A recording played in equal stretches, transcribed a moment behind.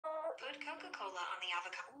Put Coca-Cola on the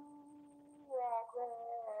avocado.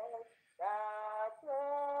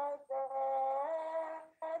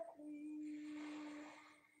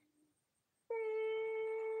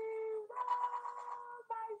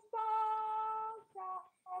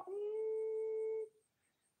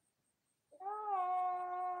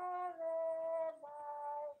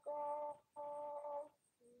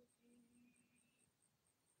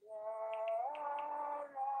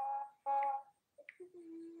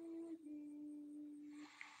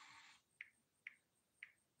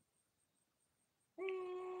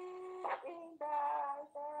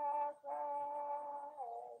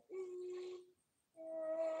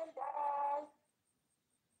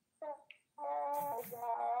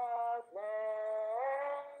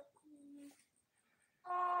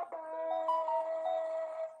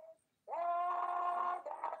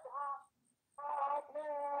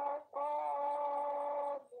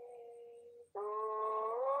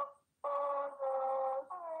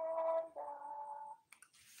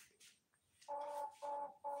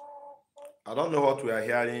 I don't know what we are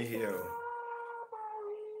hearing here.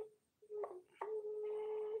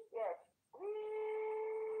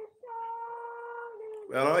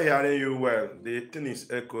 We are not hearing you well. The thing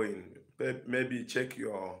is echoing. Maybe check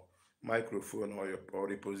your microphone or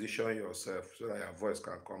reposition yourself so that your voice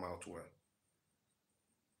can come out well.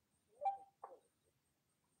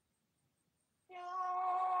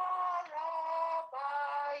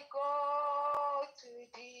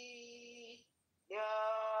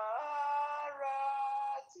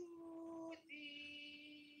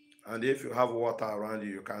 And if you have water around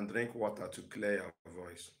you, you can drink water to clear your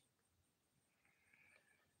voice.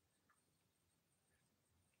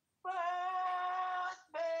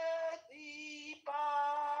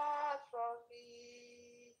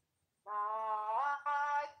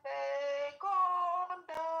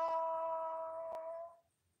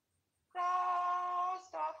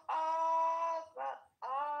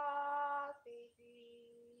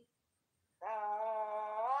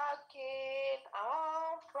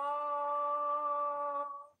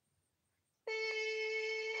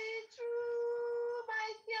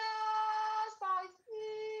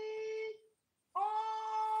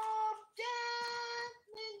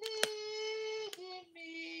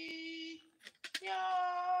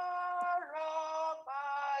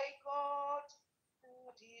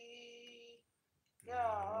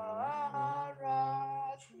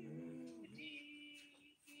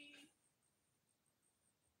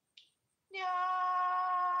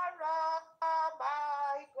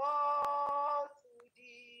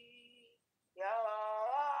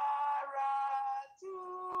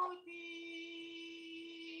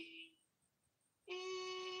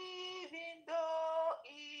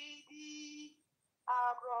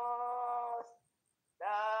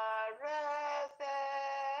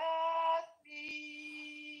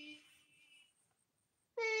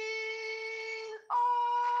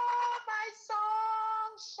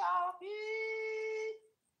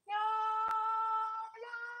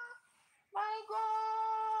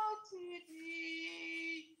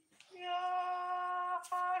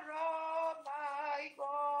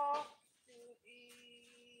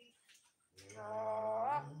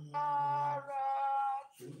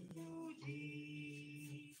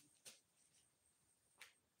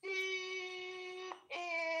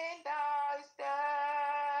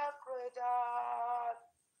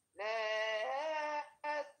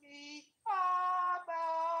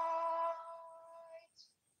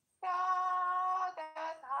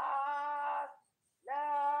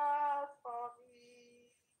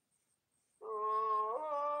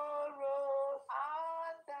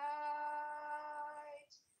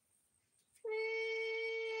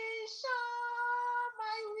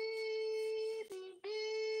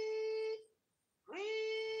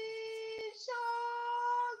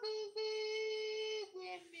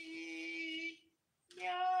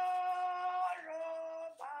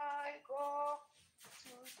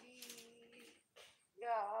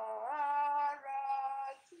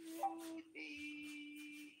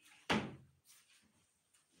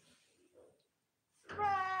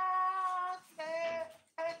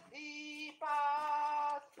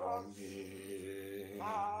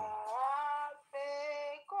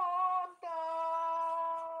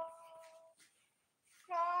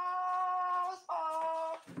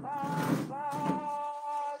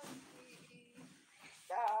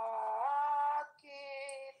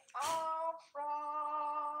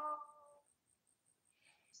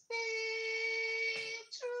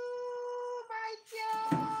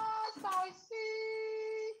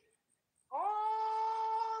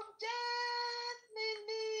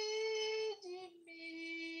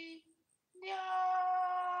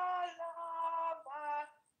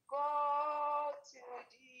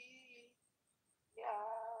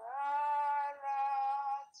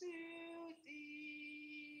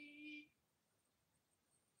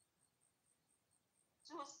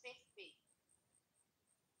 50.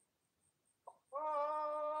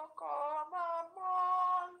 Oh, come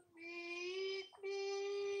among with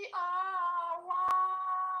me, our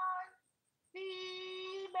one. The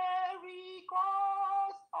merry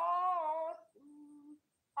goes all through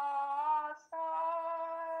our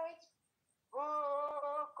sight.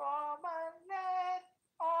 Oh, come and let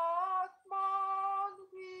us mourn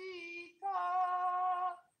with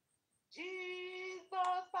her.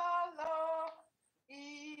 Jesus our Lord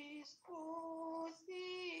is crucified.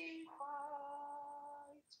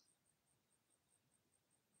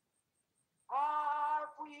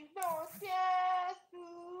 Have we no tears to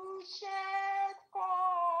shed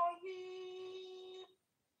for him?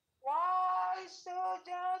 Why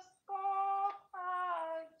soldiers come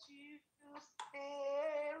and choose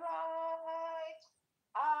stay right?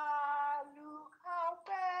 Ah, look how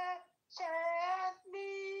patiently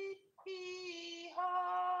he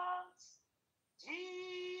hangs.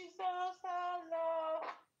 Jesus our Lord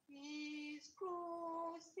is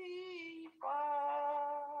crucified.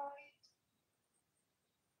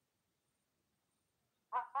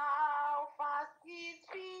 How fast his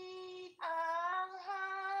feet and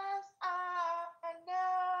hands are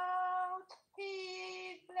nailed,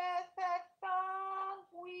 his blessed tongue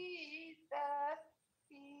with death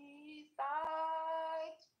his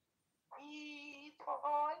sight, his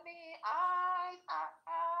only eyes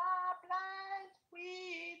are blind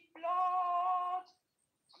with blood.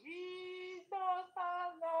 Jesus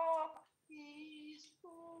our Lord is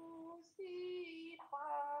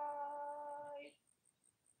crucified.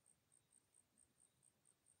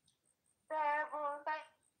 7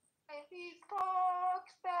 times he spoke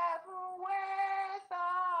 7 words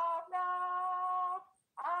of love,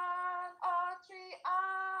 and on 3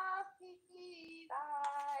 hours he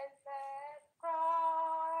died and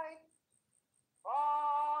cried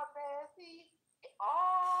for mercy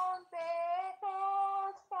on the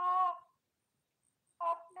cross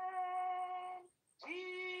of man.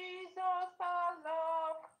 Jesus our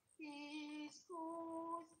Lord is crucified.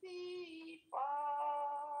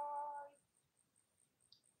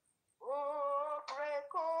 Oh,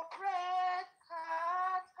 break,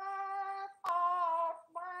 heart of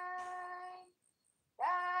mine,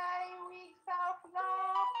 thy wings of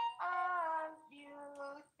love and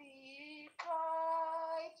beauty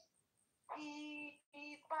bright. He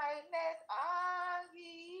is fineness and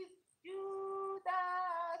his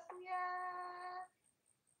Judas, yeah.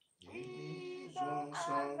 Jesus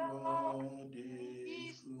our Lord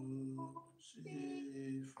is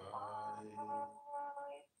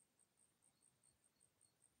crucified.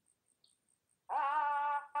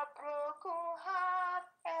 A broken heart,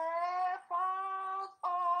 effort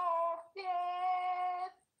of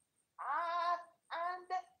death, and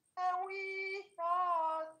we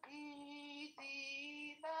thought be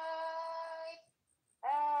denied.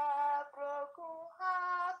 A broken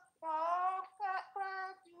heart of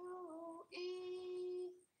graduate,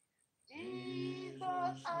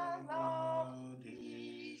 Jesus our Lord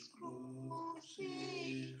is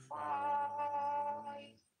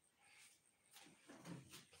crucified.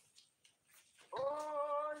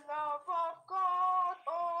 Oh, love of God,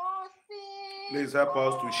 oh, sin. Please help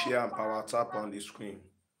us to share and power tap on the screen.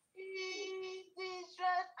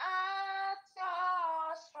 Distress at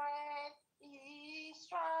your strength is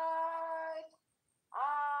right.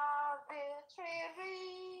 Our victory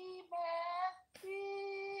remains.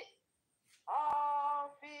 Our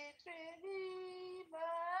victory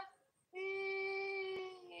remains.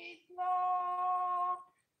 Lord,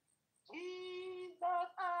 Jesus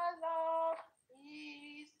our Lord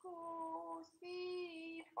is crucified.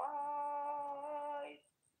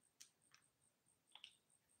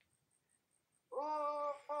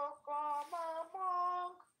 Oh, come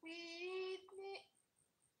among with me.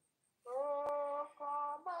 Oh,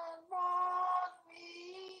 come and mourn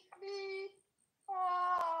with me.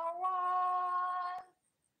 Oh, one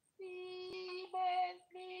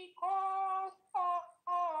immensely cause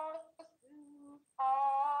us to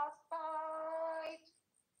our sight.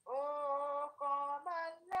 Oh, come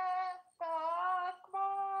and let us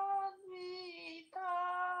mourn with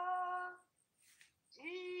her.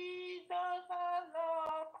 Jesus our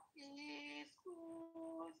Lord is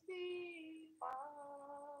crucified.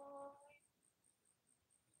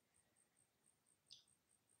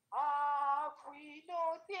 Have we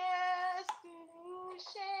no tears to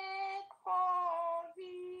shed for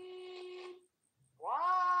him?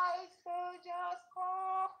 Why soldiers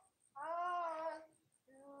come and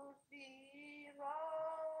to be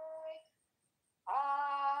right?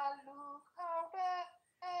 Ah, look how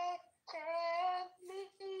patiently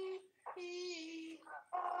he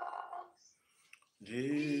hangs.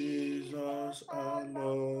 Jesus Jesus our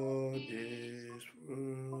Lord is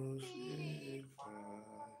crucified.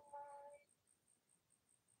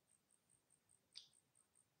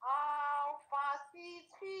 How fast his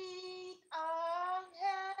feet and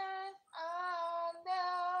hands are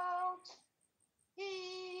nailed,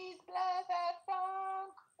 his blessed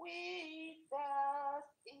tongue with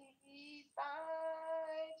dust in his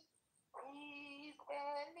side, his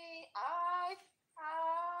very eyes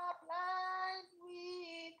are blind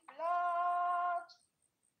with blood.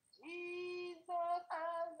 Jesus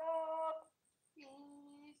our Lord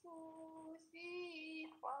is crucified.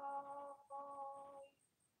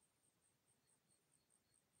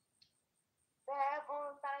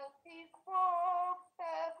 794,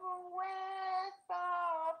 7 ways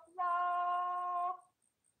of love,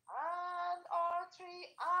 and all three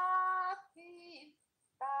are still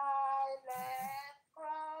silent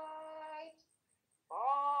cried.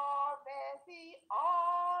 For mercy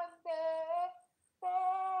on the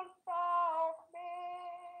souls of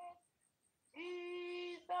men,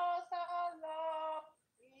 Jesus our Lord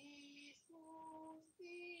is crucified.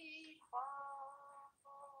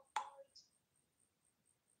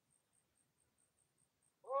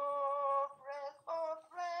 Oh,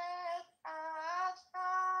 friend, and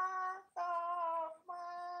child of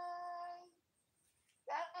mine,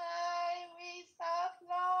 thy with of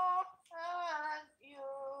love and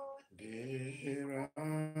beauty,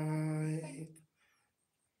 Right.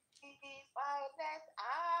 his finest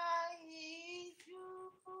eye,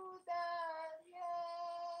 Judah,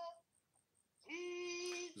 yeah.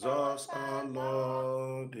 Jesus our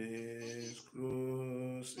Lord is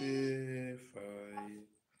crucified.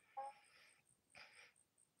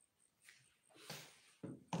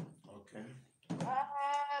 Okay. A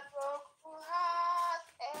broken heart,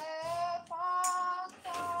 a part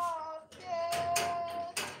of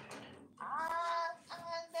death, and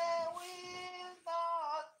they will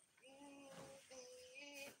not be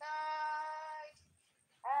denied.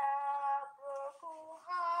 A broken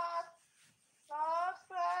heart, love's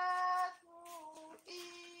glad to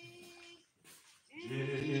ease.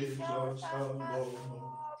 Jesus our Lord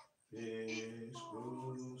Lord is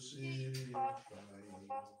crucified.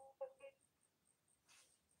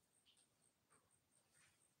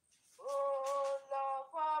 Oh,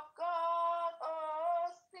 love of God,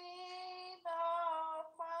 oh, sin of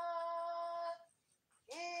man,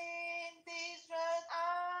 in this red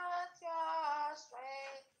and your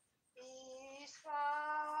strength is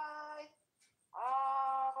right.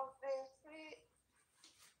 Of victory,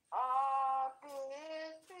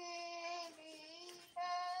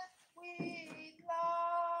 with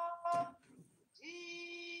love,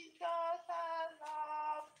 Jesus our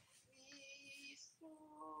love is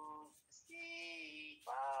crucified.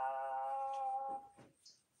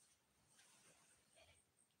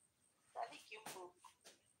 Thank you, book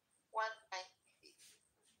 196.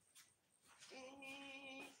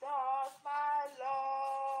 Jesus my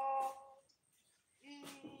Lord, He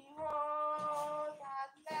was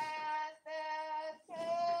at blessed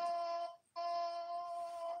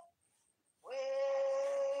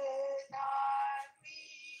when I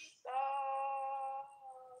resolved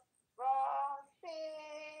from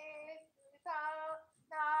sin down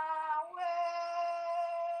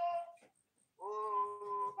away.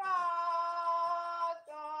 Oh,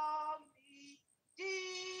 pardon me,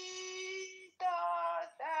 Jesus,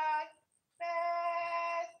 thy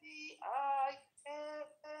mercy I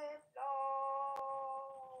employ.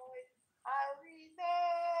 I will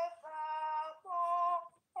never more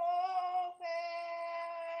offend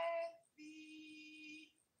thee.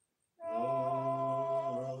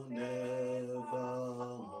 No,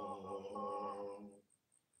 Nevermore.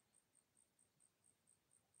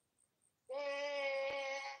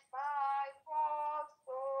 in my false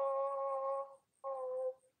soul,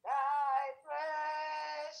 thy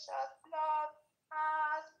precious blood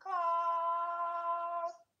has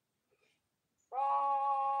caused. Suffer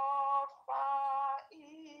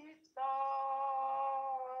it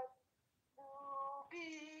not to be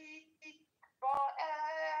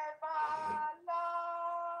forever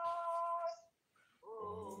lost.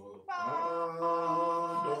 Oh,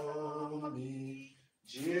 Pardon me,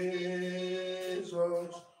 Jesus,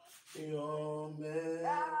 your mercy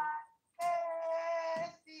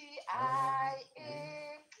I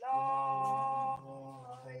employ.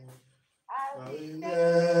 I will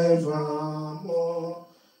nevermore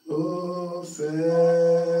offend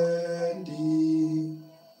thee.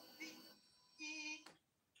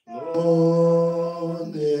 No,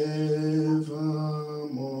 nevermore.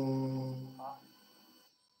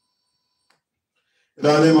 In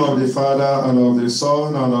the name of the Father, and of the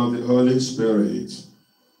Son, and of the Holy Spirit.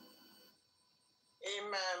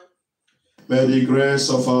 Amen. May the grace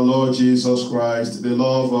of our Lord Jesus Christ, the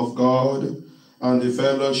love of God, and the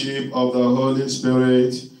fellowship of the Holy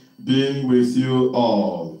Spirit be with you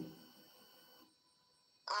all.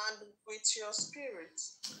 And with your spirit.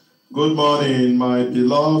 Good morning, my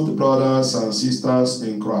beloved brothers and sisters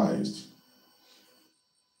in Christ.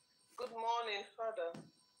 Good morning, Father.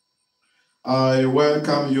 I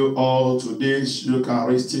welcome you all to this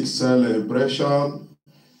Eucharistic celebration.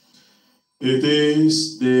 It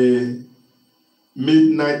is the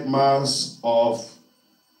midnight Mass of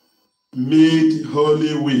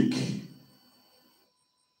Mid-Holy Week,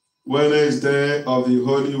 Wednesday of the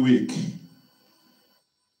Holy Week.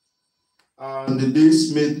 And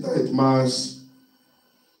this midnight Mass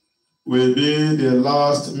will be the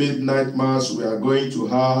last midnight Mass we are going to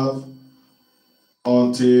have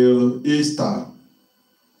until Easter.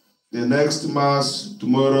 The next Mass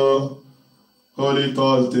tomorrow, Holy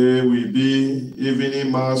Thursday, will be evening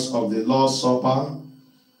Mass of the Lord's Supper.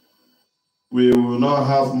 We will not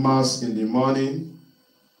have Mass in the morning.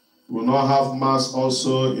 We will not have Mass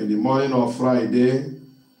also in the morning of Friday.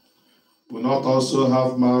 We will not also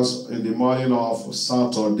have Mass in the morning of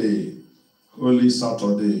Saturday, Holy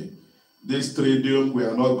Saturday. This Triduum, we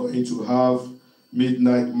are not going to have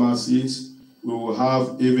midnight Masses. We will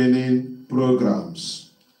have evening programs.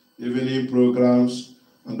 Evening programs,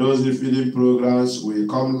 and those evening programs will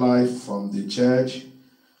come live from the church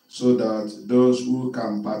so that those who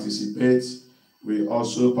can participate will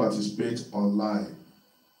also participate online.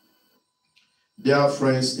 Dear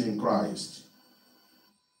friends in Christ,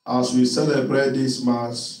 as we celebrate this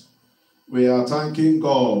Mass, we are thanking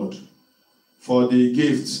God for the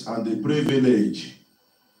gifts and the privilege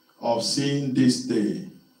of seeing this day,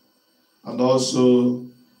 and also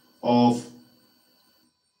of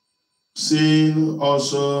seeing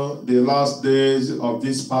also the last days of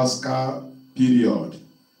this Paschal period.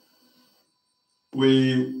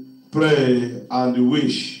 We pray and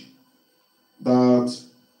wish that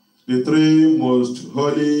the three most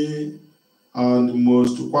holy and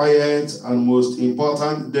most quiet and most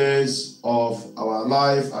important days of our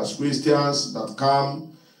life as Christians that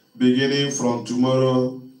come beginning from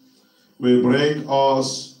tomorrow will bring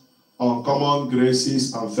us uncommon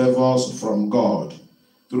graces and favors from God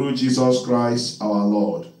through Jesus Christ our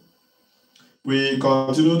Lord. We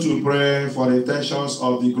continue to pray for the intentions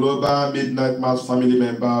of the Global Midnight Mass family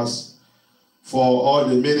members, for all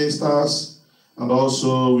the ministers, and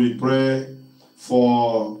also we pray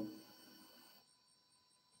for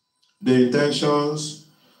the intentions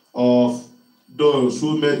of those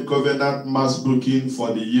who made covenant mass booking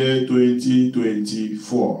for the year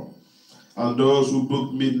 2024, and those who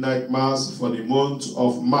booked midnight mass for the month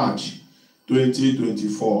of March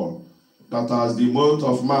 2024, that as the month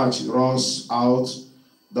of March runs out,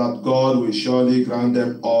 that God will surely grant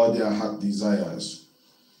them all their heart desires.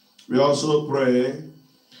 We also pray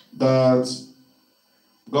that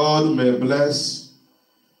God may bless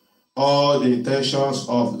all the intentions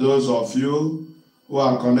of those of you who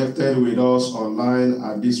are connected with us online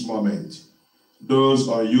at this moment. Those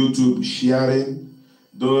on YouTube sharing,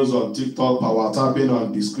 those on TikTok power tapping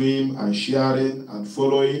on the screen and sharing and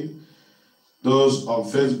following, those on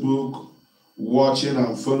Facebook watching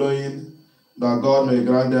and following, that God may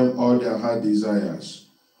grant them all their heart desires.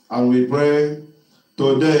 And we pray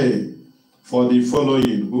today for the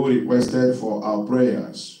following who requested for our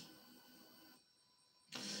prayers.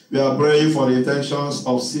 We are praying for the intentions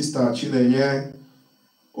of Sister Chinenye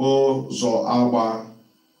Ozoawa,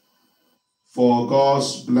 for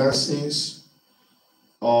God's blessings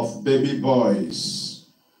of baby boys,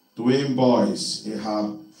 twin boys in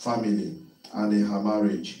her family and in her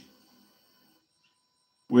marriage.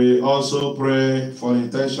 We also pray for the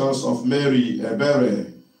intentions of Mary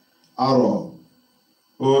Ebere Aro,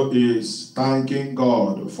 who is thanking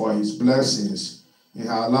God for his blessings in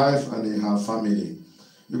her life and in her family.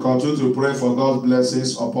 We continue to pray for God's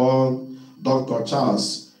blessings upon Dr.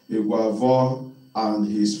 Charles Iguavo and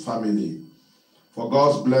his family. For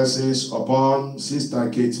God's blessings upon Sister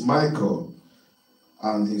Kate Michael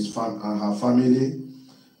and her family.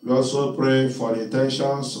 We also pray for the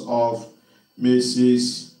intentions of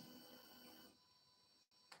Mr.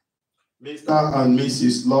 and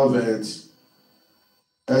Mrs. Lovett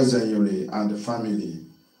Ezenyuri and the family,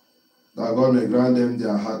 that God may grant them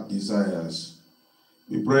their heart desires.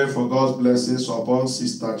 We pray for God's blessings upon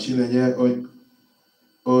Sister Chinenye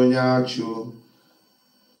Onyachu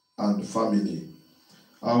and the family.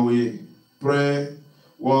 And we pray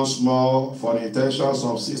once more for the intentions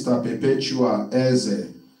of Sister Perpetua Eze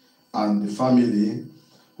and the family,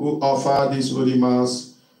 who offer this Holy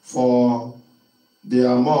Mass for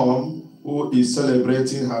their mom, who is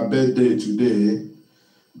celebrating her birthday today,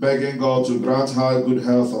 begging God to grant her good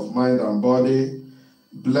health of mind and body,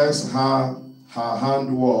 bless her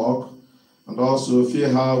handwork, and also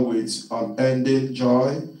fill her with unending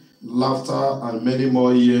joy, laughter, and many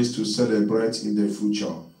more years to celebrate in the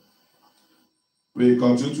future. We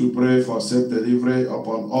continue to pray for safe delivery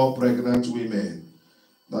upon all pregnant women,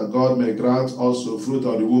 that God may grant also fruit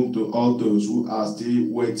of the womb to all those who are still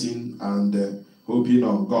waiting and hoping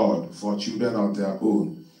on God for children of their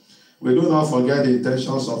own. We do not forget the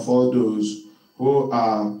intentions of all those who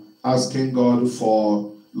are asking God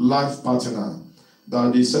for life partner,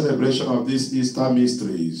 that the celebration of these Easter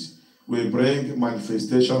mysteries will bring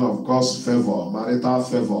manifestation of God's favor, marital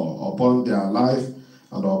favor upon their life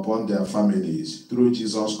and upon their families, through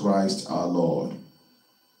Jesus Christ our Lord.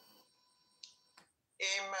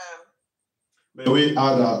 Amen. May we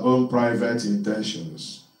add our own private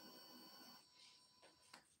intentions.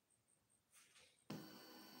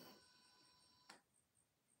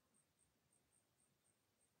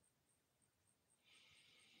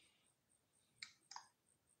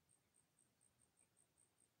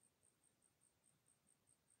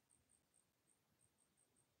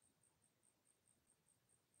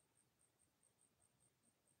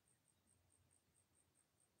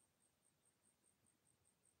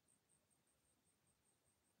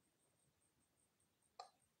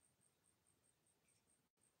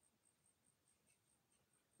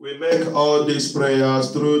 We make all these prayers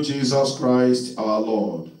through Jesus Christ our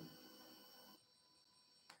Lord.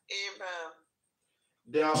 Amen.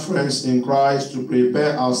 Dear friends in Christ, to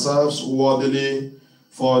prepare ourselves worthily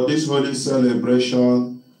for this holy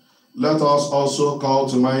celebration, let us also call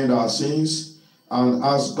to mind our sins and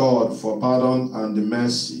ask God for pardon and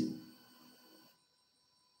mercy.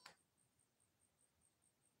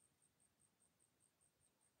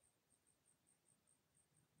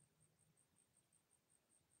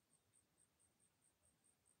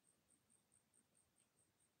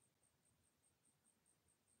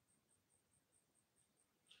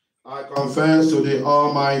 I confess to the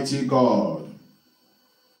Almighty God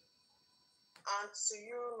And to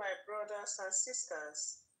you, my brothers and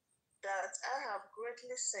sisters, that I have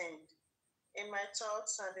greatly sinned in my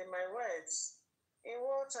thoughts and in my words, in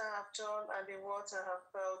what I have done and in what I have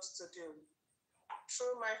failed to do,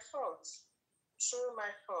 through my fault, through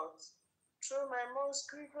my most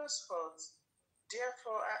grievous fault.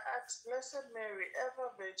 Therefore, I ask Blessed Mary,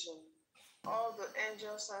 ever Virgin, all the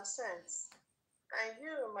angels and saints, and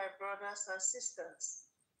you, my brothers and sisters,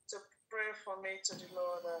 to pray for me to the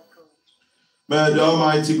Lord our God. May the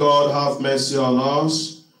Almighty God have mercy on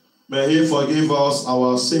us. May He forgive us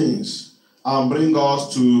our sins and bring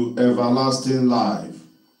us to everlasting life.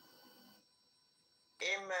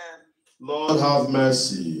 Amen. Lord, have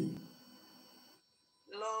mercy.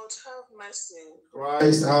 Lord, have mercy.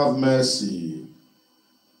 Christ, have mercy.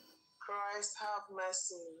 Christ, have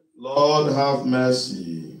mercy. Lord, have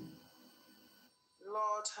mercy.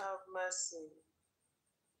 Lord, have mercy.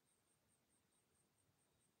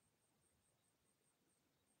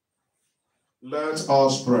 Let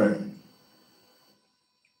us pray.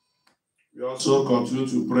 We also continue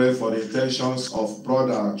to pray for the intentions of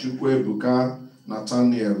Brother Frchukwudiomimi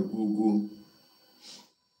Nathaniel Ugu.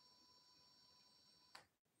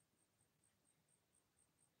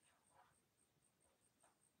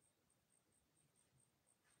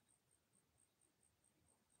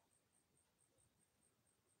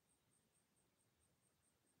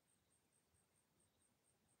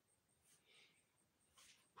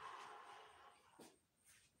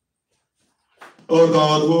 O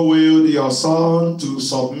God, who willed your Son to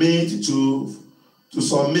submit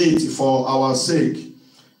for our sake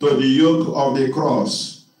to the yoke of the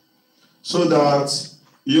cross, so that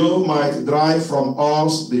you might drive from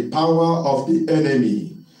us the power of the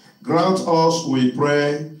enemy, grant us, we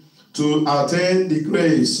pray, to attain the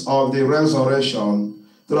grace of the resurrection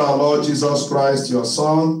through our Lord Jesus Christ, your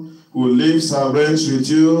Son, who lives and reigns with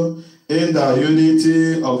you in the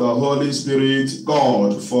unity of the Holy Spirit,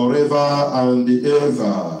 God, forever and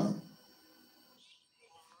ever.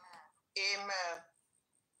 Amen.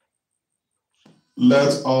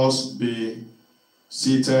 Let us be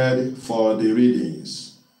seated for the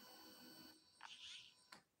readings.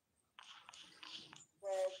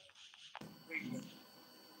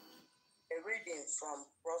 A reading from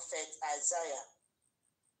Prophet Isaiah,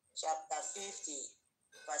 chapter 50,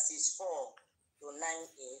 verses 4 to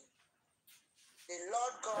 9a. The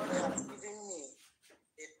Lord God has given me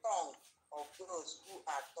the tongue of those who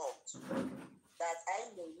are taught, that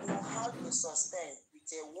I may know how to sustain with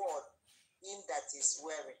a word him that is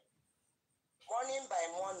weary. Morning by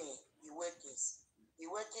morning he wakens, He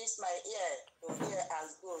wakens my ear to hear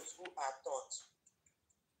as those who are taught.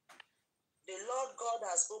 The Lord God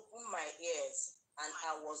has opened my ears, and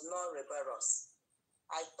I was not rebellious.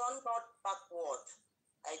 I turned not backward.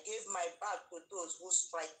 I gave my back to those who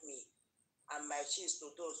strike me, and my cheeks to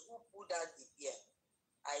those who pulled out the ear.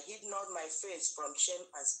 I hid not my face from shame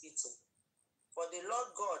and spitting. For the Lord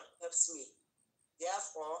God helps me.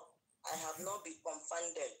 Therefore, I have not been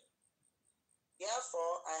confounded.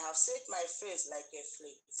 Therefore, I have set my face like a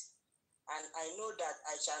flint, and I know that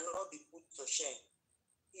I shall not be put to shame.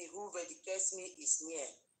 He who vindicates me is near,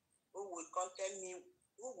 who will contend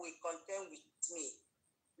with me.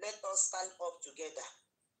 Let us stand up together.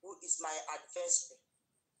 Who is my adversary?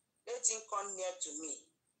 Let him come near to me.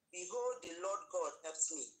 Behold, the Lord God helps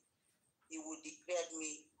me. He will declare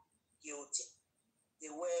me guilty. The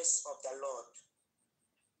words of the Lord.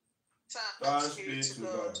 Thanks be to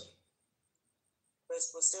God.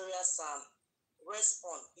 Responsoria Psalm.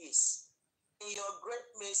 Response is, in your great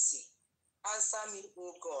mercy, answer me,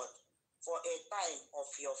 O God, for a time of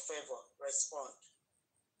your favor. Respond.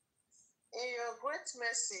 In your great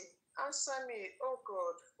mercy, answer me, O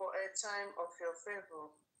God, for a time of your favor.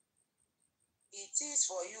 It is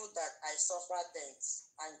for you that I suffer thence,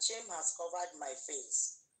 and shame has covered my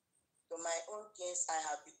face. To my own case I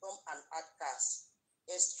have become an outcast,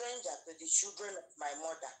 a stranger to the children of my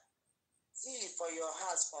mother. Zeal for your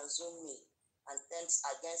house consume me, and thanks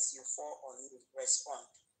against you fall on me. Respond.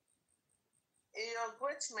 In your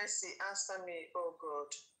great mercy, answer me, O God,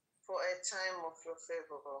 for a time of your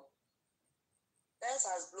favor. Death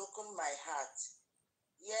has broken my heart.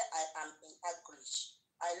 Here I am in anguish.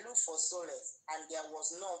 I look for solace, and there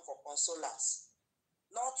was none for consolers.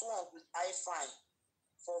 Not one could I find.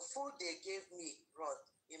 For food they gave me rot.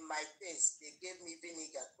 In my taste they gave me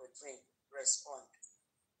vinegar to drink. Respond.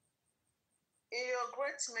 In your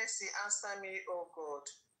great mercy, answer me, O God,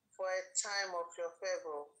 for a time of your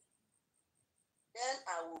favor. Then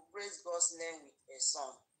I will praise God's name with a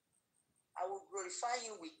song. I will glorify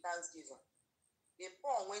him with thanksgiving. The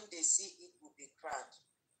poor, when they see it, will be glad,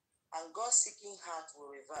 and God-seeking heart will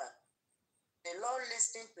revere. The Lord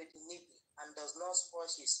listens to the needy and does not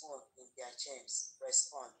squash his own in their chains.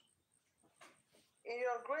 Respond. In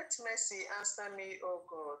your great mercy, answer me, O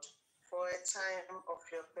God, for a time of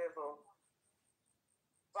your favor.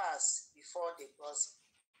 Verse before the gospel.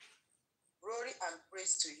 Glory and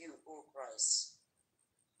praise to you, O Christ.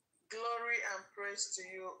 Glory and praise to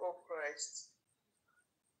you, O Christ.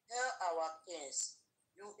 Hail our kings.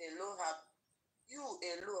 You alone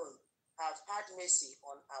have had mercy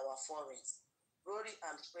on our foreigners. Glory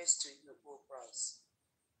and praise to you, O Christ.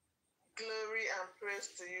 Glory and praise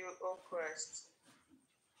to you, O Christ.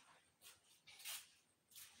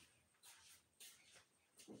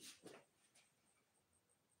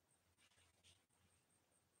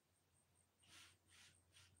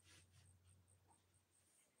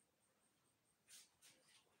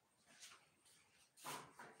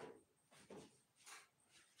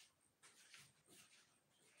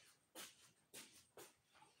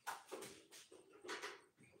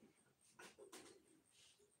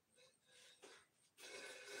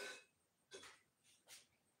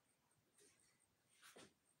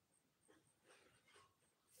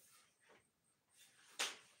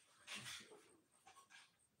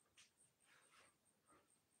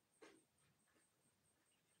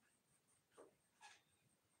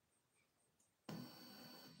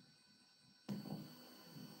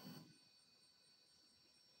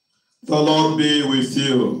 The Lord be with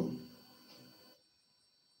you.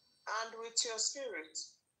 And with your spirit.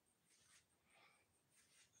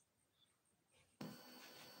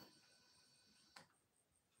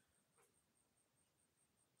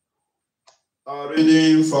 A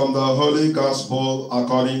reading from the Holy Gospel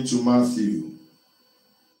according to Matthew.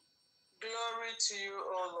 Glory to you,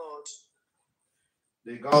 O Lord.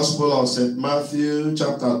 The Gospel of St. Matthew,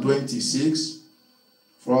 chapter 26,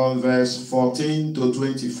 from verse 14 to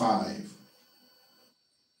 25.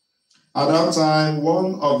 At that time,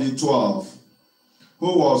 one of the 12,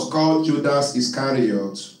 who was called Judas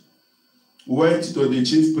Iscariot, went to the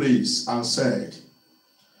chief priests and said,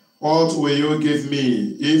 "What will you give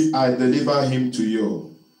me if I deliver him to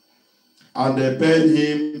you?" And they paid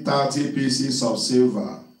him 30 pieces of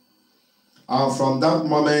silver. And from that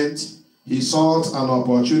moment, he sought an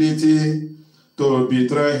opportunity to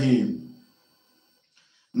betray him.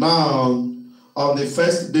 Now, on the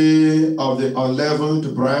first day of the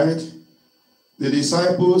unleavened bread, the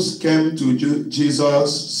disciples came to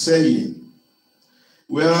Jesus, saying,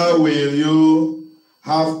 "Where will you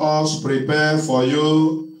have us prepare for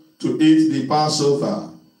you to eat the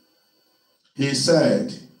Passover?" He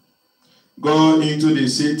said, Go into the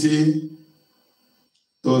city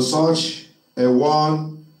to such a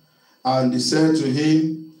one, and they said to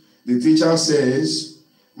him, the teacher says,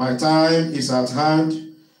 my time is at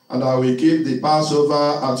hand, and I will keep the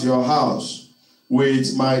Passover at your house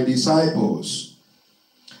with my disciples.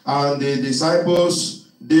 And the disciples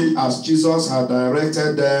did as Jesus had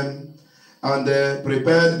directed them, and they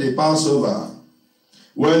prepared the Passover.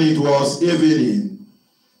 When it was evening,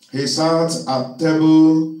 he sat at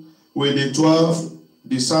table with the 12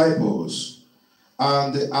 disciples,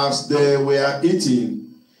 and as they were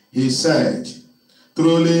eating, he said,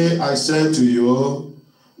 truly I say to you,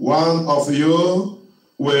 one of you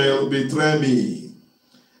will betray me.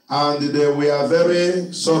 And they were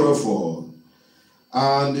very sorrowful,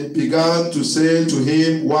 and began to say to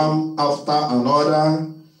him one after another,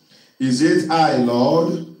 is it I,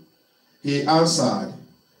 Lord? He answered,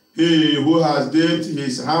 he who has dipped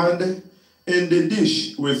his hand in the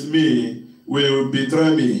dish with me will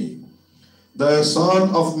betray me. The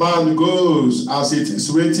Son of Man goes as it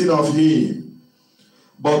is written of him.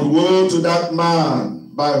 But woe to that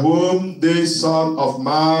man by whom this Son of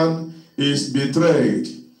Man is betrayed.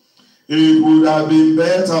 It would have been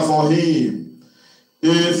better for him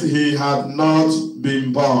if he had not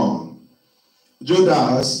been born.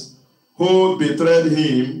 Judas, who betrayed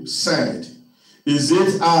him, said, is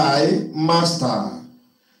it I, Master?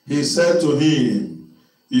 He said to him,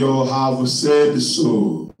 you have said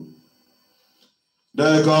so.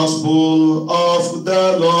 The Gospel of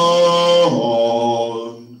the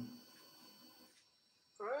Lord.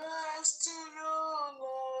 Praise to you,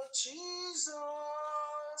 Lord Jesus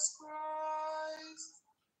Christ.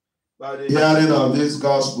 By the hearing of this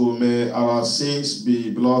gospel, may our sins be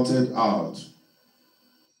blotted out.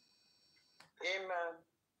 Amen.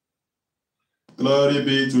 Glory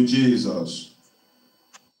be to Jesus.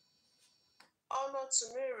 Honor to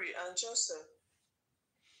Mary and Joseph.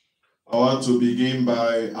 I want to begin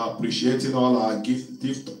by appreciating all our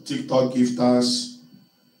TikTok gifters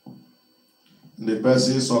in the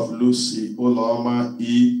persons of Lucy Oloma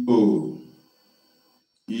E.O.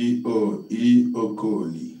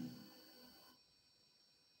 Okoli.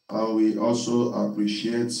 And we also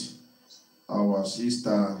appreciate our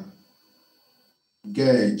sister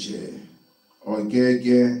Gege or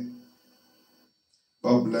Gege.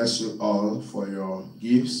 God bless you all for your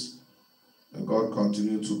gifts. And God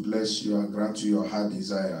continue to bless you and grant you your heart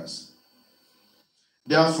desires.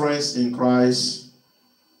 Dear friends in Christ,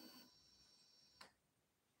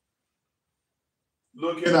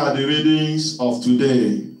 looking at the readings of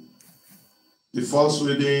today, the first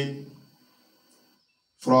reading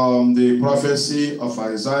from the prophecy of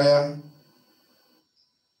Isaiah,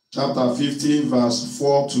 chapter 50, verse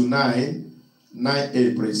 4 to 9,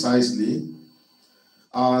 9a precisely,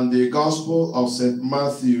 and the Gospel of St.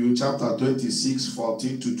 Matthew, chapter 26,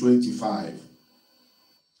 14 to 25.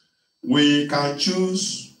 We can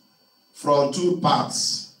choose from two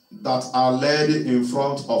paths that are laid in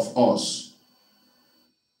front of us.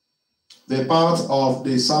 The path of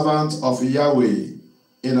the servant of Yahweh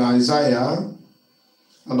in Isaiah,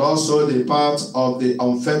 and also the path of the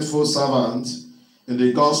unfaithful servant in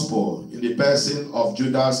the Gospel in the person of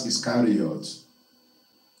Judas Iscariot.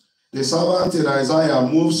 The servant in Isaiah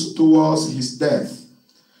moves towards his death,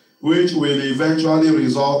 which will eventually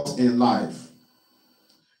result in life.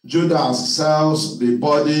 Judas sells the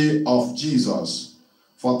body of Jesus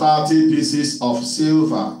for 30 pieces of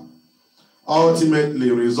silver, ultimately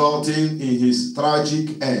resulting in his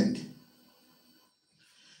tragic end.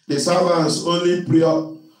 The servant's only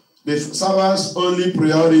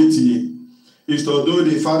priority is to do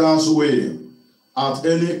the Father's will at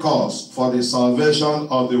any cost for the salvation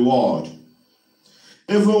of the world.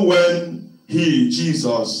 Even when he,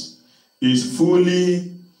 Jesus, is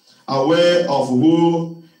fully aware of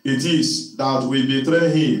who it is that will betray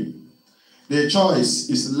him, the choice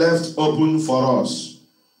is left open for us.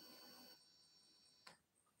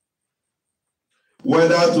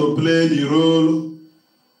 Whether to play the role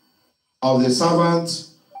of the servant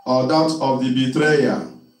or that of the betrayer.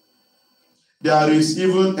 There is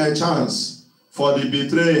even a chance for the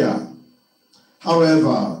betrayer.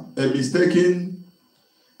 However, a mistake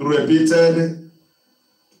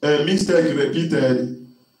repeated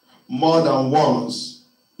more than once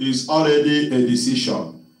is already a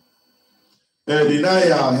decision. A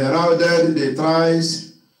denier heralded the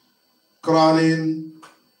thrice crowing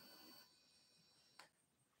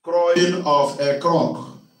of a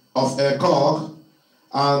cock,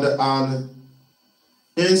 and an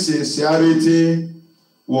insincerity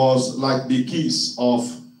was like the kiss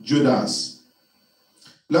of Judas.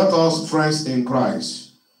 Let us, friends in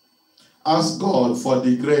Christ, ask God for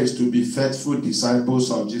the grace to be faithful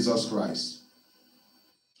disciples of Jesus Christ.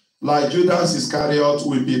 Like Judas Iscariot,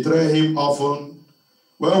 we betray him often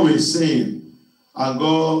when we sin and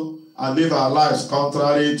go and live our lives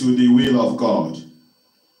contrary to the will of God.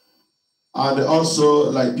 And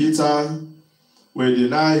also, like Peter, we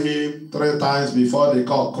deny him 3 times before the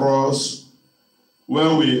cross,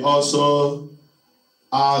 when we also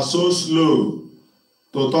are so slow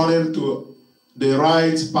to turn into the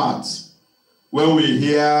right path, when we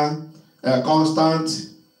hear a constant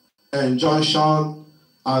injunction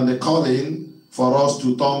and the calling for us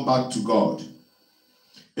to turn back to God.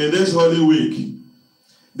 In this Holy Week,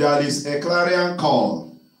 there is a clarion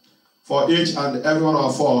call for each and every one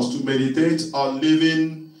of us to meditate on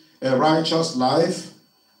living a righteous life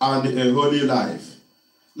and a holy life.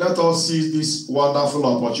 Let us seize this wonderful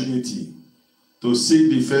opportunity to seek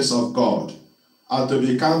the face of God and to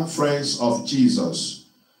become friends of Jesus.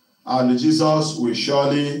 And Jesus will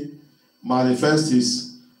surely manifest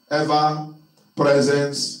his ever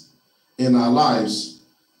presence in our lives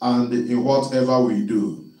and in whatever we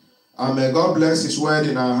do. And may God bless his word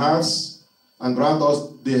in our hearts and grant us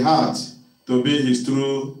the heart to be his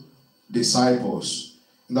true disciples.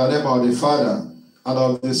 In the name of the Father, and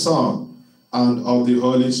of the Son, and of the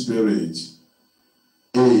Holy Spirit.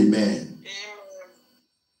 Amen.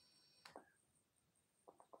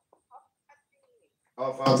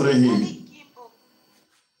 After him.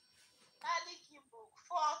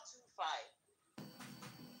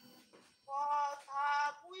 What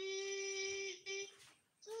have we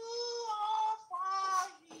to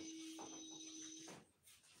offer Thee?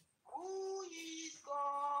 Who is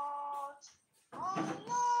God, our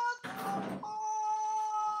Lord of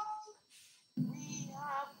all? We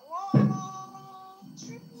have one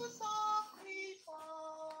true sacrifice,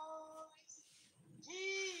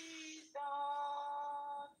 Jesus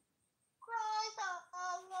Christ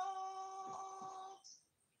our Lord.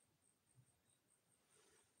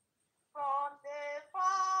 From the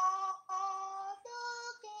Father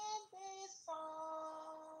came the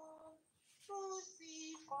Son,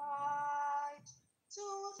 crucified to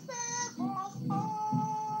save us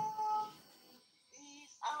all.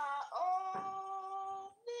 These are all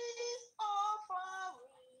these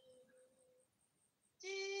offering,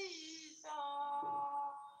 Jesus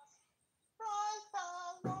Christ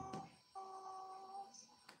our Lord.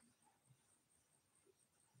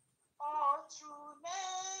 All true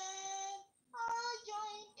men are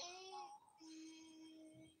joined in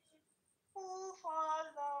Thee, who for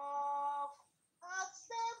love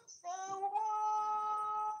accept the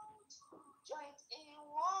world, joined in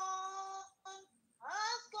one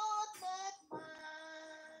as God made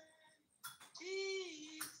man,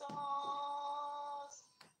 Jesus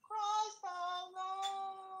Christ our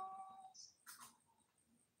Lord.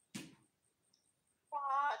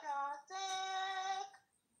 Father, take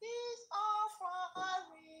this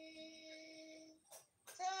offering,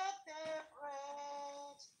 take the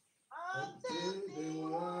bread and take the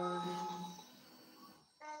wine,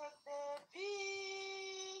 take the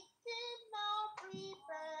victim now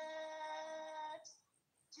prepared,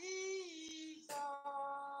 Jesus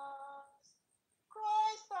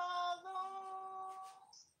Christ our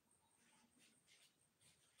Lord.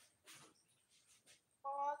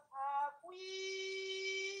 What have we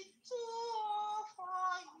to offer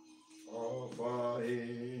Thee? Offer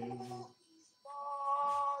him. Who is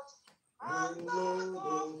God and Lord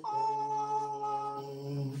of all?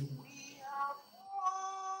 We have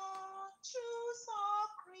one true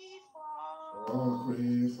sacrifice,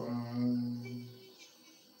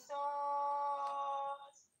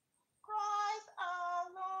 Jesus Christ our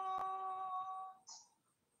Lord.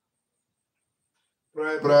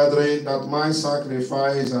 Pray, brethren, that my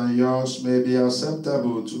sacrifice and yours may be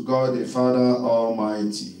acceptable to God the Father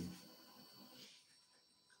Almighty.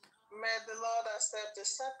 May the Lord accept the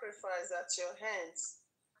sacrifice at your hands,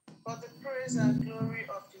 for the praise and glory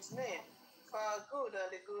of his name, for our good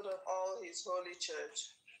and the good of all his holy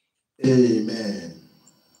church. Amen.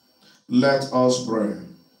 Let us pray.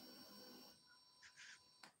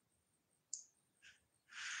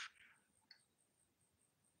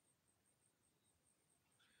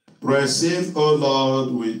 Receive, O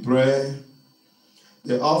Lord, we pray,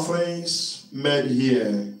 the offerings made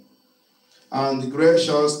here, and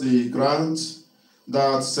graciously grant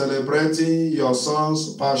that celebrating your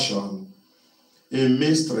Son's passion in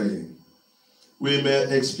mystery, we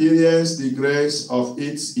may experience the grace of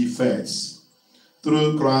its effects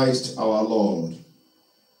through Christ our Lord.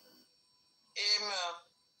 Amen.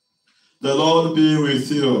 The Lord be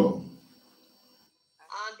with you.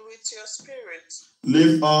 And with your spirit,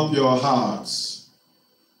 Lift up your hearts.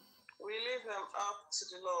 we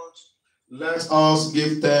Let us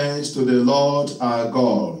give thanks to the Lord our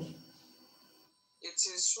God. It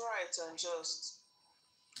is right and just.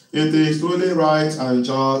 It is truly right and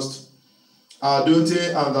just, our duty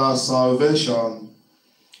and our salvation,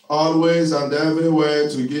 always and everywhere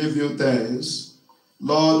to give you thanks,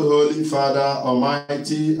 Lord, Holy Father,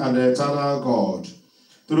 Almighty and Eternal God,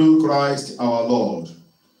 through Christ our Lord.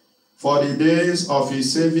 For the days of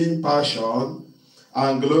his saving passion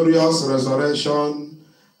and glorious resurrection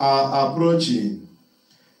are approaching,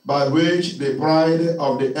 by which the pride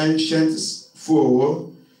of the ancient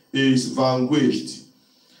foe is vanquished,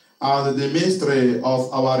 and the mystery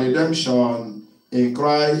of our redemption in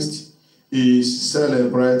Christ is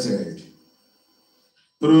celebrated.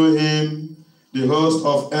 Through him, the host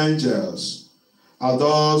of angels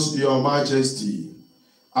adores your majesty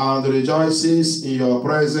and rejoices in your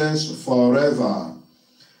presence forever.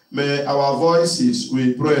 May our voices,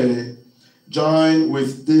 we pray, join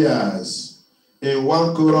with theirs in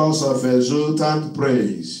one chorus of exultant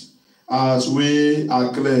praise as we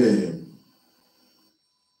acclaim.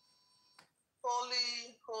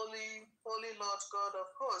 Holy, holy, holy Lord God of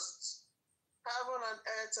hosts, heaven and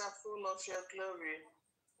earth are full of your glory.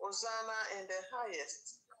 Hosanna in the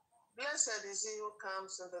highest. Blessed is he who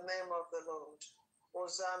comes in the name of the Lord.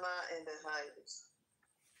 Hosanna in the highest.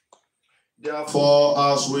 Therefore,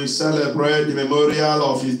 as we celebrate the memorial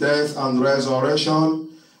of his death and resurrection,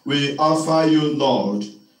 we offer you, Lord,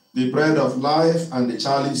 the bread of life and the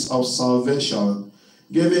chalice of salvation,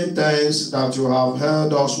 giving thanks that you have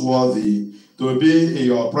held us worthy to be in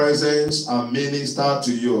your presence and minister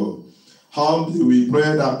to you. Humbly we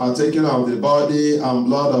pray that partaking of the body and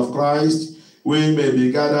blood of Christ, we may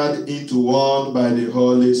be gathered into one by the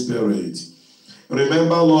Holy Spirit.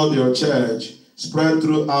 Remember, Lord, your church, spread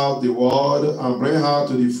throughout the world and bring her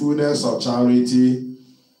to the fullness of charity.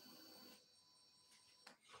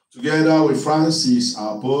 Together with Francis,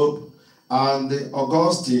 our Pope, and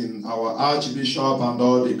Augustine, our Archbishop, and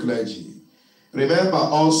all the clergy. Remember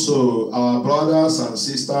also our brothers and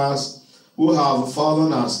sisters who have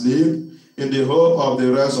fallen asleep in the hope of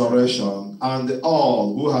the resurrection, and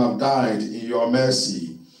all who have died in your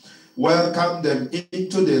mercy. Welcome them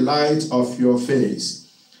into the light of your face.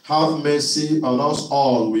 Have mercy on us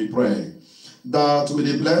all, we pray, that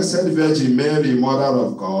with the Blessed Virgin Mary, Mother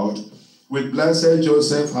of God, with Blessed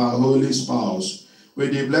Joseph, her holy spouse,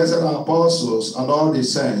 with the blessed apostles and all the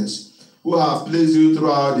saints who have pleased you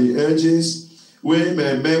throughout the ages, we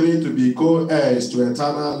may merit to be co-heirs to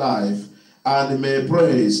eternal life, and may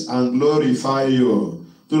praise and glorify you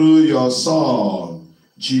through your Son,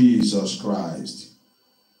 Jesus Christ.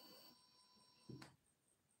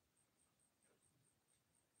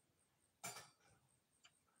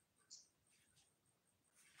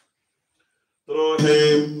 Through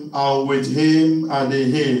him, and with him, and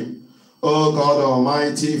in him, O God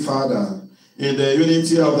Almighty Father, in the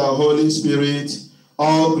unity of the Holy Spirit,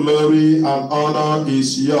 all glory and honor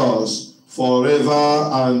is yours forever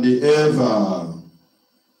and ever.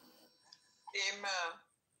 Amen.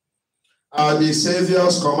 At the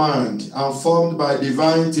Savior's command and formed by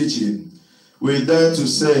divine teaching, we dare to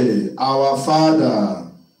say, Our Father,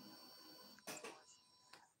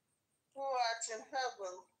 Who art in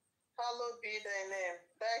heaven, hallowed be thy name.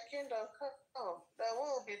 Thy kingdom come, thy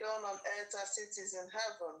will be done on earth as it is in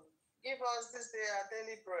heaven. Give us this day our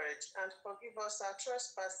daily bread, and forgive us our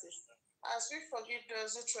trespasses, as we forgive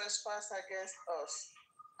those who trespass against us.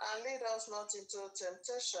 And lead us not into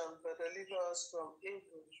temptation, but deliver us from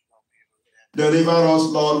evil. deliver us,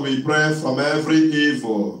 Lord, we pray, from every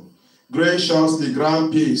evil. Graciously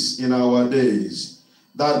grant peace in our days,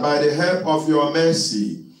 that by the help of your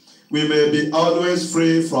mercy, we may be always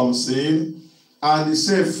free from sin and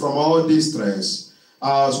safe from all distress,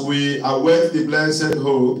 as we await the blessed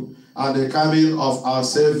hope and the coming of our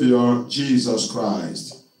Savior, Jesus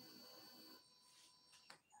Christ.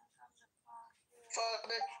 For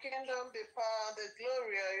the kingdom, the power, and the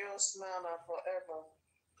glory are yours now and forever.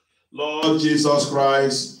 Lord Jesus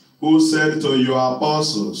Christ, who said to your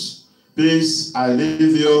apostles, Peace I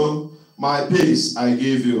leave you, my peace I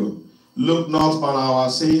give you. Look not on our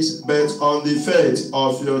sins, but on the faith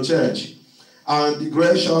of your church, and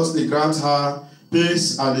graciously grant her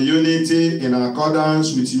peace and unity in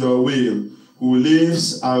accordance with your will, who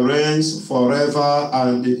lives and reigns forever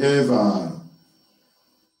and ever.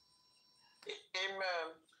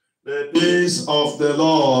 Amen. The peace of the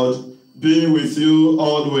Lord be with you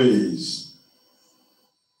always.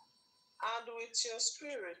 And with your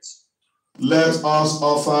spirit. Let us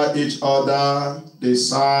offer each other the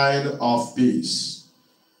sign of peace.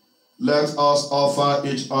 Let us offer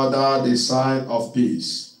each other the sign of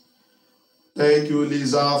peace. Thank you,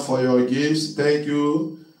 Lisa, for your gifts. Thank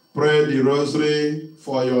you, Pray the Rosary,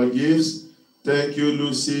 for your gifts. Thank you,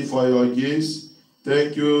 Lucy, for your gifts.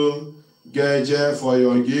 Thank you, Geje, for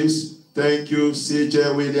your gifts. Thank you,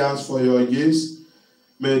 CJ Williams, for your gifts.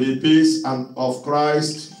 May the peace of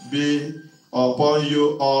Christ be upon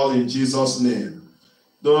you all in Jesus' name.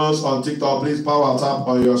 Those on TikTok, please power tap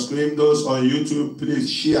on your screen. Those on YouTube,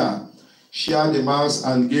 please share. Share the mass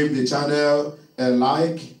and give the channel a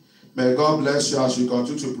like. May God bless you as we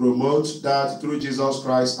continue to promote that through Jesus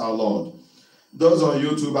Christ our Lord. Those on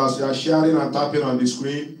YouTube, as you are sharing and tapping on the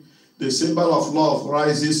screen, the symbol of love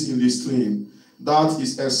rises in the stream. That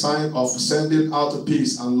is a sign of sending out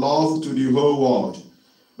peace and love to the whole world.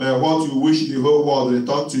 May what you wish the whole world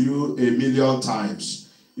return to you 1,000,000 times.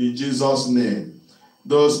 In Jesus' name.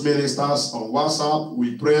 Those ministers on WhatsApp,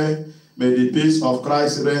 we pray, may the peace of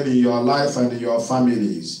Christ reign in your life and in your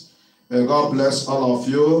families. May God bless all of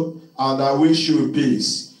you, and I wish you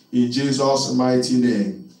peace. In Jesus' mighty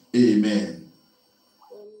name. Amen.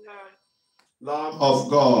 Lamb of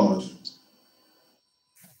God,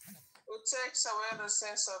 who takes away the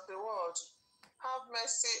sins of the world, have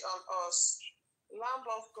mercy on us. Lamb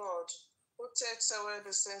of God, who takes away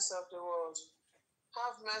the sins of the world,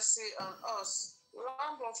 have mercy on us.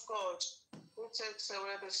 Lamb of God, who takes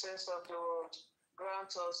away the sins of the world,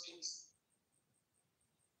 grant us peace.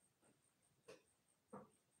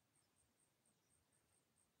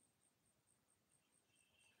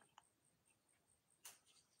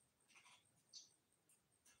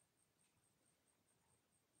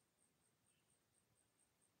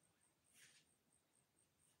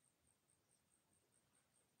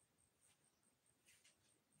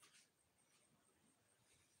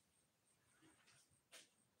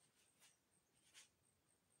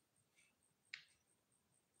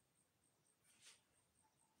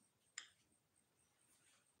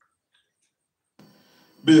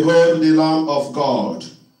 behold the Lamb of God.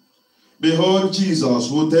 Behold Jesus,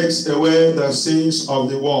 who takes away the sins of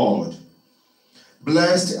the world.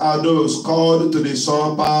 Blessed are those called to the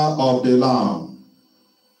supper of the Lamb.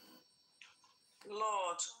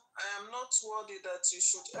 Lord, I am not worthy that you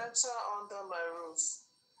should enter under my roof,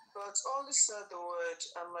 but only say the word,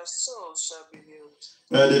 and my soul shall be healed.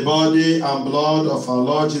 May the body and blood of our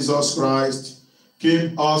Lord Jesus Christ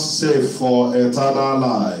keep us safe for eternal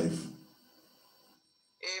life.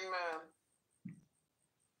 Amen.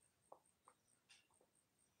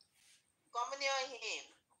 Communion hymn,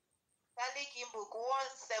 Catholic hymn book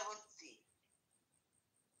 170.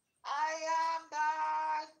 I am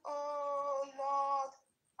thine, O Lord,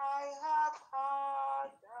 I have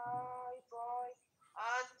heard thy voice,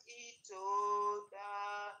 and it told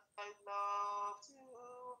thy love to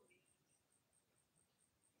me.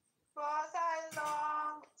 But I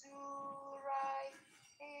long to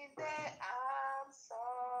rise in the arms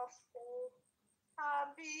of faith,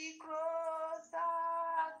 and be closer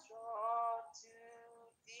drawn to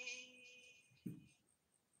thee.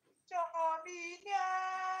 Draw me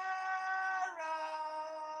nearer,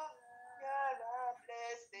 nearer,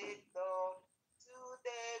 blessed Lord, to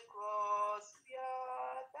the cross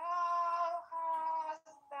where thou hast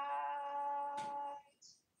died.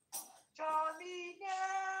 Draw me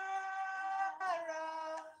nearer,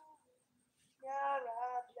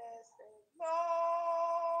 nearer, blessed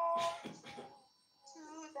Lord, to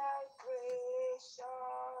thy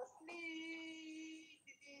precious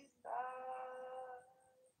leading side.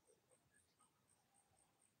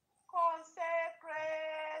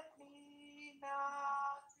 Consecrate me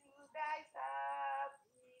now to thy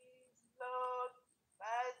service, Lord,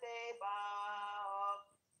 by the power of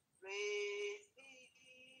grace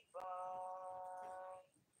divine.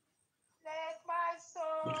 Let my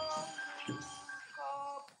soul look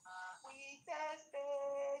up with a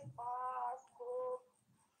steadfast hope,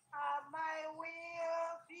 and my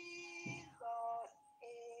will be lost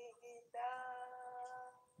in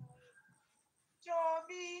thine. Draw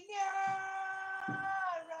me nearer,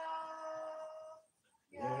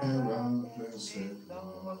 blessed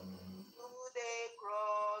Lord, to the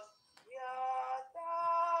cross where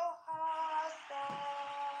thou hast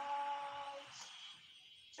died.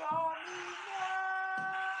 Draw me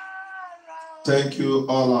nearer. Thank you,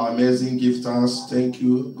 all our amazing gifters. Thank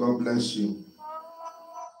you. God bless you.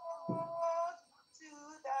 Lord, to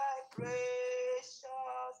thy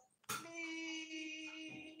precious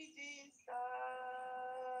leading side.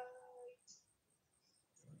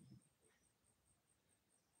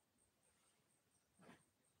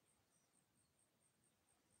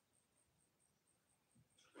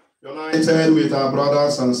 United with our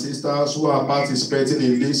brothers and sisters who are participating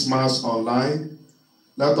in this Mass online,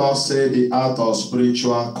 let us say the act of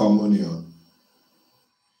spiritual communion.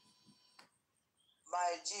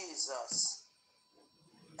 Jesus,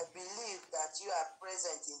 I believe that you are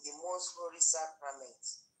present in the most holy sacrament.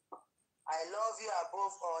 I love you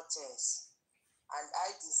above all things, and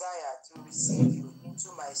I desire to receive you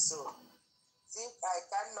into my soul. Since I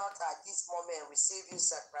cannot at this moment receive you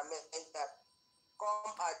sacramentally,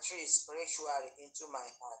 come at least spiritually into my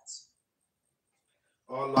heart.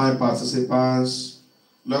 Online participants,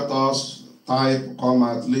 let us type "come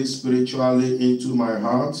at least spiritually into my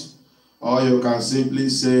heart," or you can simply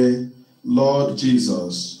say, "Lord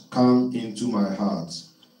Jesus, come into my heart.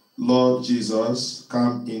 Lord Jesus,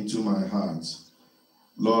 come into my heart.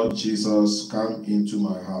 Lord Jesus, come into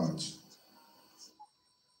my heart."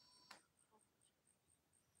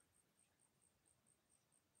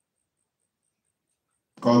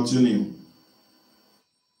 Continue.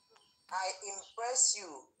 I impress you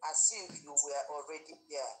as if you were already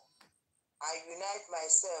there. I unite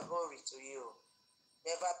myself wholly to you.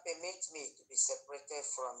 Never permit me to be separated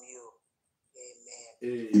from you.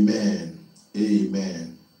 Amen. Amen.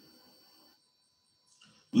 Amen.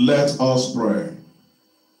 Let us pray.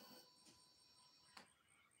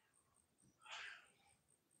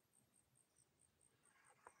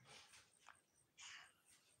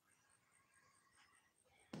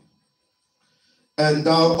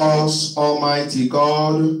 Endow us, Almighty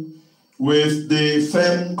God, with the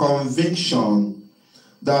firm conviction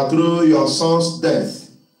that through your Son's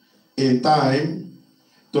death in time,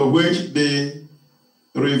 to which the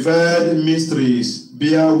revered mysteries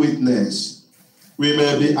bear witness, we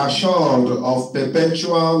may be assured of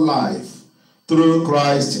perpetual life through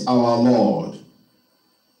Christ our Lord.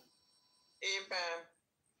 Amen.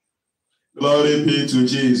 Glory be to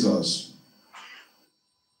Jesus.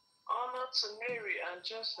 Honor to Mary and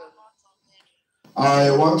Joseph.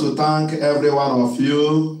 I want to thank every one of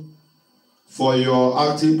you for your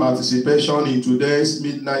active participation in today's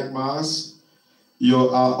midnight mass. You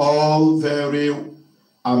are all very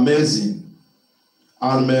amazing,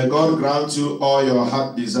 and may God grant you all your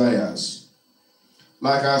heart desires.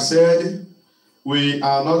 Like I said, we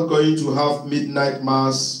are not going to have midnight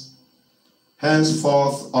mass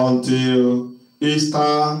henceforth until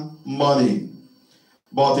Easter morning,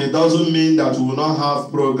 but it doesn't mean that we will not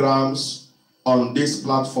have programs on this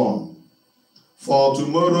platform. For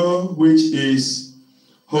tomorrow, which is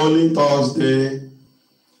Holy Thursday,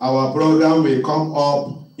 our program will come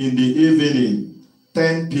up in the evening,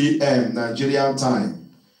 10 p.m. Nigerian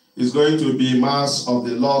time. It's going to be Mass of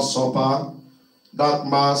the Lord's Supper. That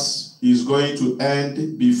Mass is going to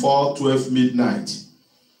end before 12 midnight.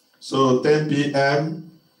 So 10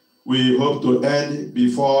 p.m., we hope to end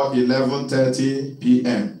before 11:30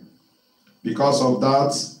 p.m. Because of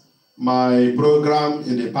that, my program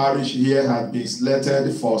in the parish here had been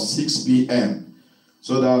slated for 6 p.m.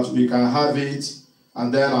 so that we can have it,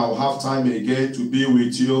 and then I'll have time again to be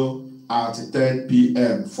with you at 10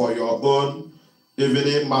 p.m. for your own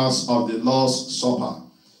evening Mass of the Lord's Supper.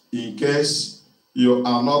 In case you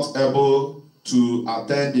are not able to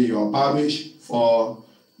attend in your parish for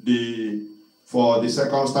the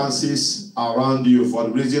circumstances around you, for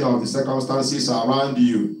the reason of the circumstances around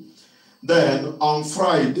you. Then on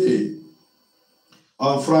Friday,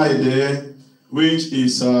 which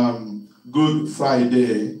is Good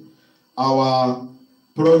Friday, our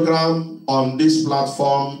program on this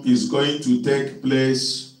platform is going to take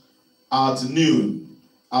place at noon.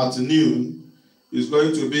 At noon, it's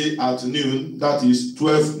going to be at noon, that is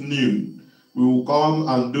 12 noon. We will come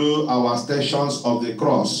and do our Stations of the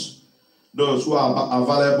Cross. Those who are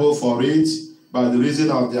available for it by the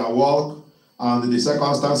reason of their work and the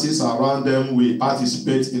circumstances around them, we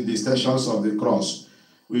participate in the Stations of the Cross.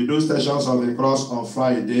 We do Stations of the Cross on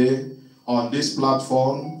Friday on this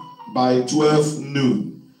platform by 12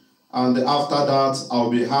 noon. And after that,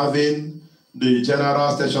 I'll be having the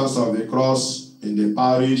general Stations of the Cross in the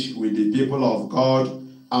parish with the people of God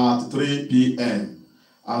at 3 p.m.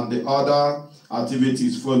 And the other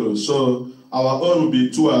activities follow. So our own will be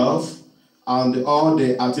 12. And all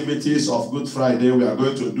the activities of Good Friday, we are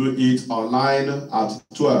going to do it online at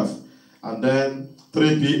 12. And then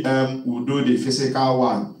 3 p.m. we'll do the physical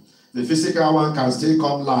one. The physical one can still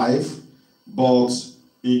come live, but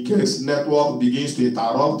in case network begins to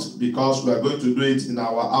interrupt, because we are going to do it in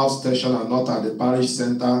our house station and not at the parish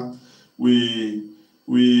center, we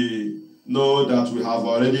know that we have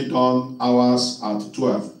already done ours at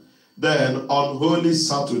 12. Then on Holy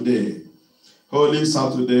Saturday,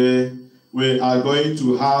 we are going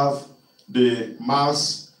to have the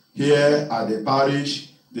Mass here at the parish,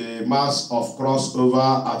 the Mass of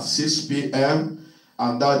Crossover at 6 p.m.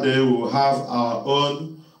 And that day we will have our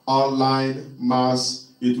own online Mass.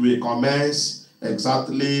 It will commence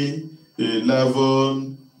exactly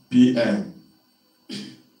 11 p.m.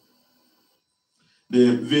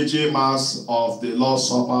 The Vigil Mass of the Lord's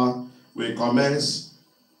Supper will commence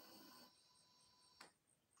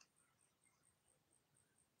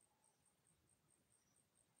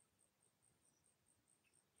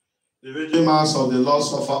The Vigil Mass of the Lord's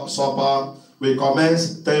Supper will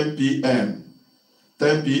commence 10 p.m.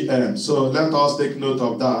 10 p.m. So let us take note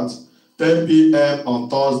of that. 10 p.m. on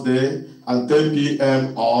Thursday and 10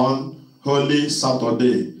 p.m. on Holy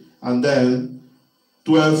Saturday. And then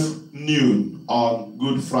 12 noon on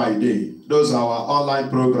Good Friday. Those are our online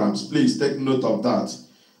programs. Please take note of that.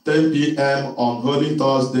 10 p.m. on Holy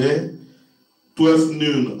Thursday, 12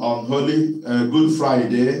 noon on Good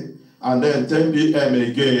Friday, and then 10 p.m.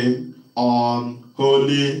 again on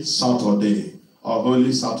Holy Saturday or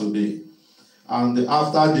Holy Saturday. And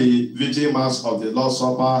after the Vigil Mass of the Lord's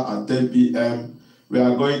Supper at 10 p.m., we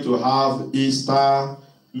are going to have Easter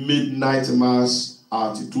Midnight Mass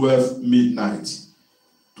at 12 midnight.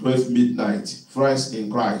 12 midnight. Friends in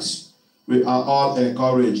Christ, we are all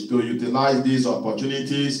encouraged to utilize these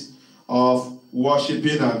opportunities of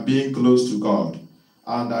worshiping and being close to God.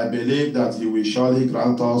 And I believe that He will surely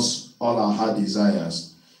grant us all our heart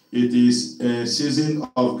desires. It is a season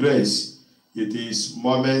of grace. It is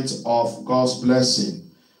moment of God's blessing.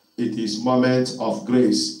 It is moment of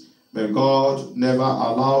grace. May God never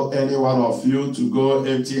allow any one of you to go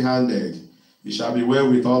empty-handed. It shall be well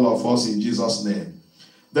with all of us in Jesus' name.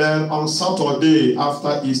 Then on Saturday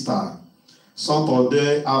after Easter,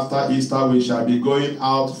 we shall be going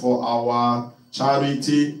out for our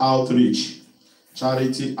charity outreach.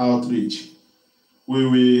 Charity outreach. We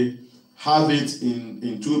will have it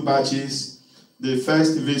in two batches. The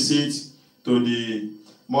first visit to the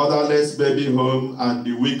motherless baby home and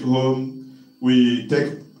the weak home we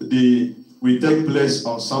take place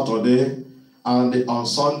on Saturday, and on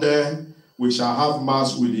Sunday we shall have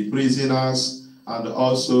mass with the prisoners and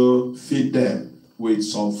also feed them with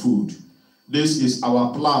some food. This is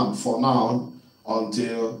our plan for now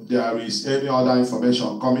until there is any other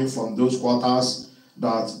information coming from those quarters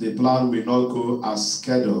that the plan will not go as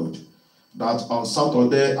scheduled. That on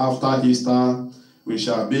Saturday after Easter, we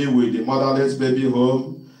shall be with the motherless baby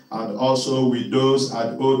home and also with those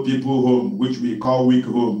at old people home, which we call weak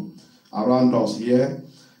home, around us here.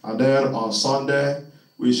 And then on Sunday,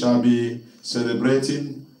 we shall be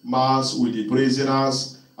celebrating Mass with the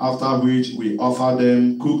prisoners, after which we offer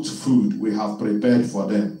them cooked food we have prepared for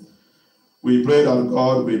them. We pray that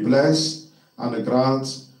God will bless and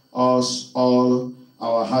grant us all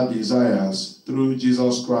our heart desires through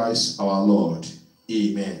Jesus Christ our Lord.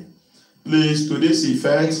 Amen. Please, to this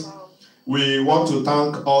effect, we want to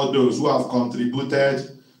thank all those who have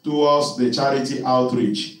contributed towards the charity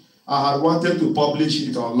outreach. I had wanted to publish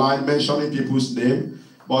it online, mentioning people's name,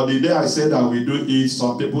 but the day I said that we do it,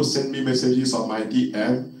 some people sent me messages on my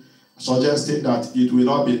DM suggesting that it will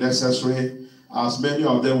not be necessary, as many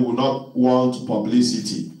of them will not want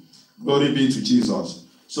publicity. Glory be to Jesus.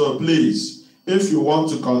 So please, if you want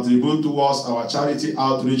to contribute towards our charity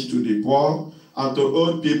outreach to the poor and to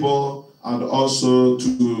old people and also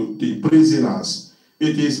to the prisoners,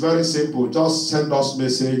 it is very simple. Just send us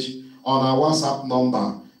message on our WhatsApp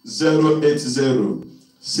number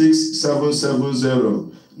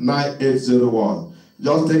 080-6770-9801.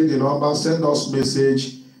 Just take the number, send us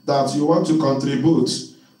message that you want to contribute,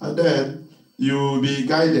 and then you will be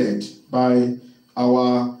guided by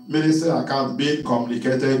our ministry account being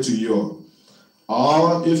communicated to you.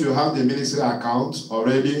 Or if you have the ministry account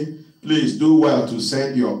already, please do well to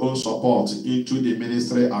send your own support into the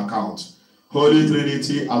ministry account. Holy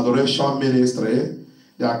Trinity Adoration Ministry,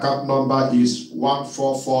 the account number is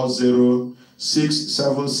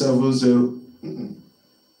 1440-6770.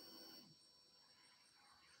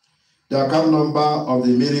 The account number of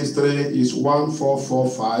the ministry is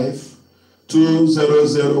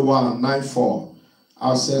 1445-200194.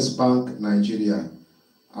 Access Bank, Nigeria.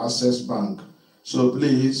 Access Bank. So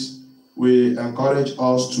please, we encourage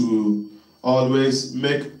us to always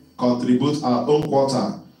contribute our own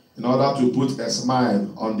quota in order to put a smile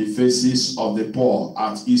on the faces of the poor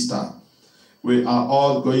at Easter. We are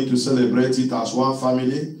all going to celebrate it as one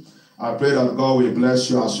family. I pray that God will bless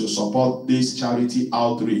you as you support this charity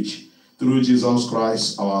outreach through Jesus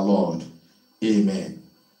Christ our Lord. Amen.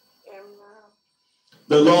 Amen.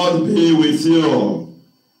 The Lord be with you. And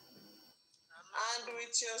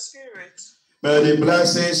with your spirit. May the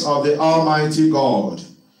blessings of the Almighty God,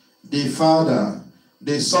 the Father,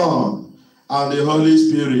 the Son, and the Holy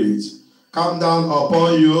Spirit come down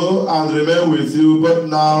upon you and remain with you both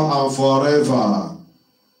now and forever.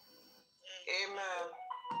 Amen.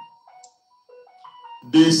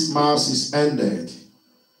 This Mass is ended.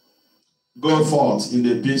 Go forth in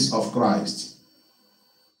the peace of Christ.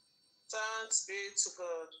 Thanks be to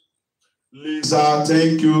God. Lisa,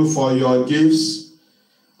 thank you for your gifts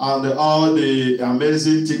and all the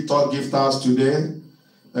amazing TikTok gifters today.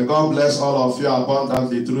 May God bless all of you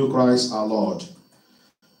abundantly through Christ our Lord.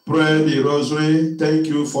 Pray the rosary. Thank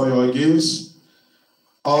you for your gifts.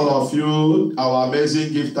 All of you, our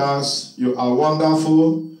amazing gifters, you are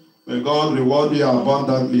wonderful. May God reward you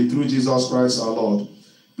abundantly through Jesus Christ our Lord.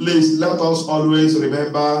 Please let us always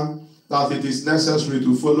remember that it is necessary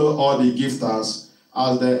to follow all the gifters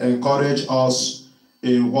as they encourage us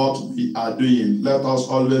in what we are doing. Let us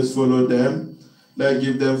always follow them. Let's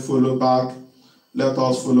give them follow back. Let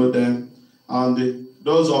us follow them. And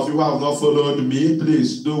those of you who have not followed me,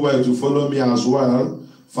 please do well to follow me as well.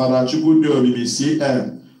 Frchukwudiomimi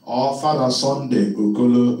CM or Father Sunday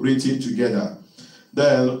Okolo written together.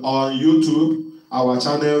 Then on YouTube, our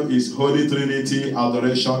channel is Holy Trinity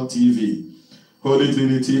Adoration TV. Holy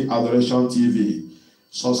Trinity Adoration TV.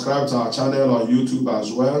 Subscribe to our channel on YouTube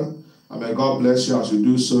as well. And may God bless you as you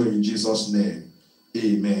do so in Jesus' name.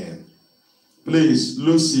 Amen. Please,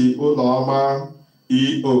 Lucy Oloma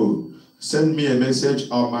EO, send me a message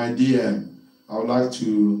on my DM. I would like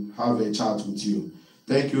to have a chat with you.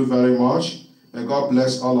 Thank you very much. May God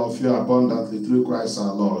bless all of you abundantly through Christ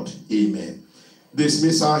our Lord. Amen.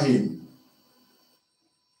 Dismiss our hymn.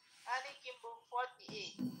 Book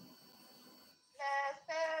 48.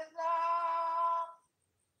 Blessed Lamb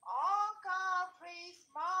on Calvary's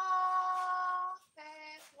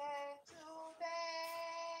mountain, slain to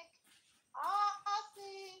take our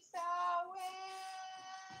sins away.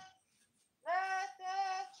 Let the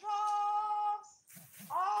drums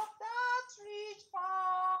of that rich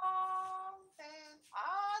fountain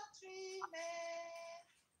and remain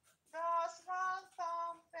just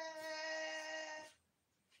ransom paid.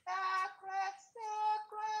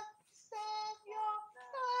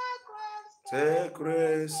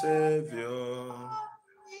 Sacred Savior,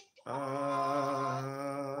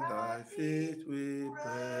 at thy feet we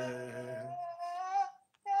pray.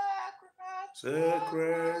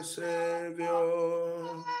 Sacred Savior,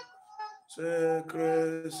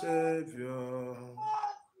 Sacred Savior,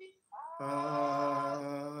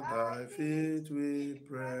 at thy feet we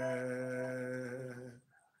pray.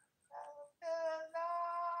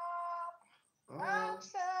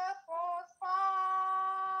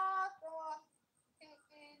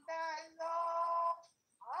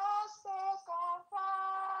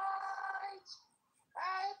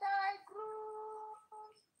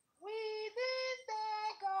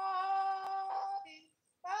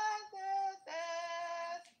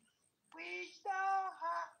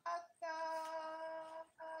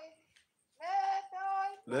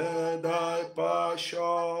 Let thy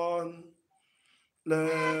passion,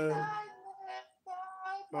 let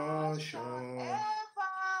passion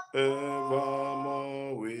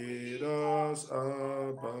evermore with us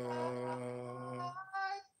abide.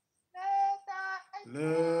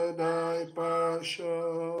 Let thy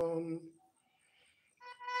passion,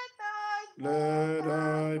 let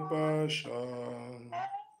thy passion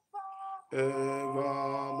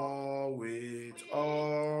evermore with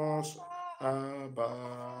us abide.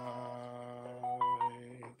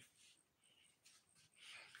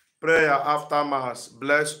 Prayer after Mass.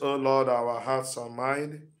 Bless, O Lord, our hearts and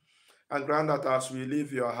mind, and grant that as we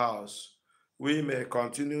leave your house, we may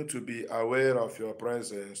continue to be aware of your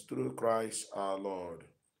presence through Christ our Lord.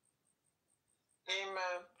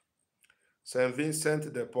 Amen. Saint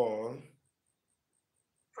Vincent de Paul,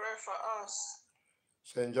 Pray for us.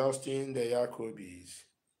 Saint Justin de Jacobis,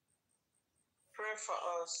 Pray for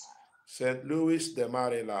us. Saint Louis de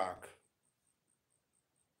Marillac,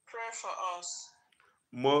 Pray for us.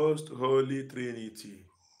 Most Holy Trinity,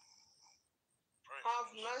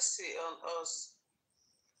 Have mercy on us.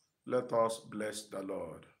 let us bless the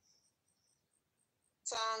Lord.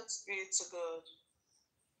 Thanks be to God.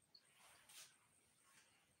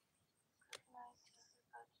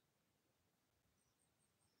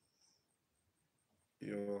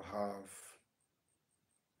 You have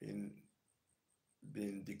been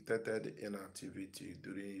dictated inactivity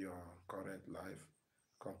during your current life.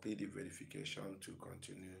 Complete the verification to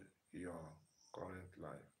continue your current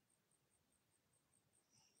life.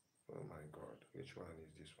 Oh my God, which one is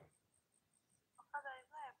this one? Father, it's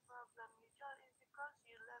not a problem. It's because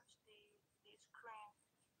you left the screen.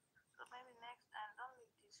 So maybe next time, don't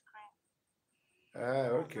leave the screen.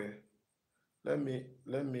 Okay. Let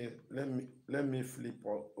me flip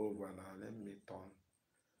over now. Let me turn.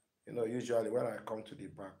 You know, usually when I come to the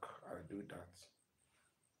back, I do that.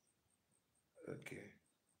 Okay.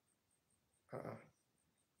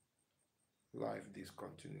 Live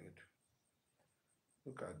discontinued.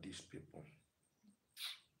 Look at these people.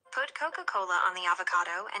 Put Coca-Cola on the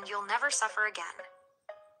avocado and you'll never suffer again.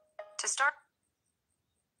 To start...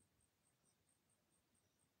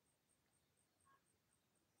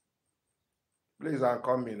 Please, I'm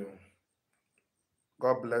coming.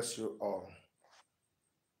 God bless you all.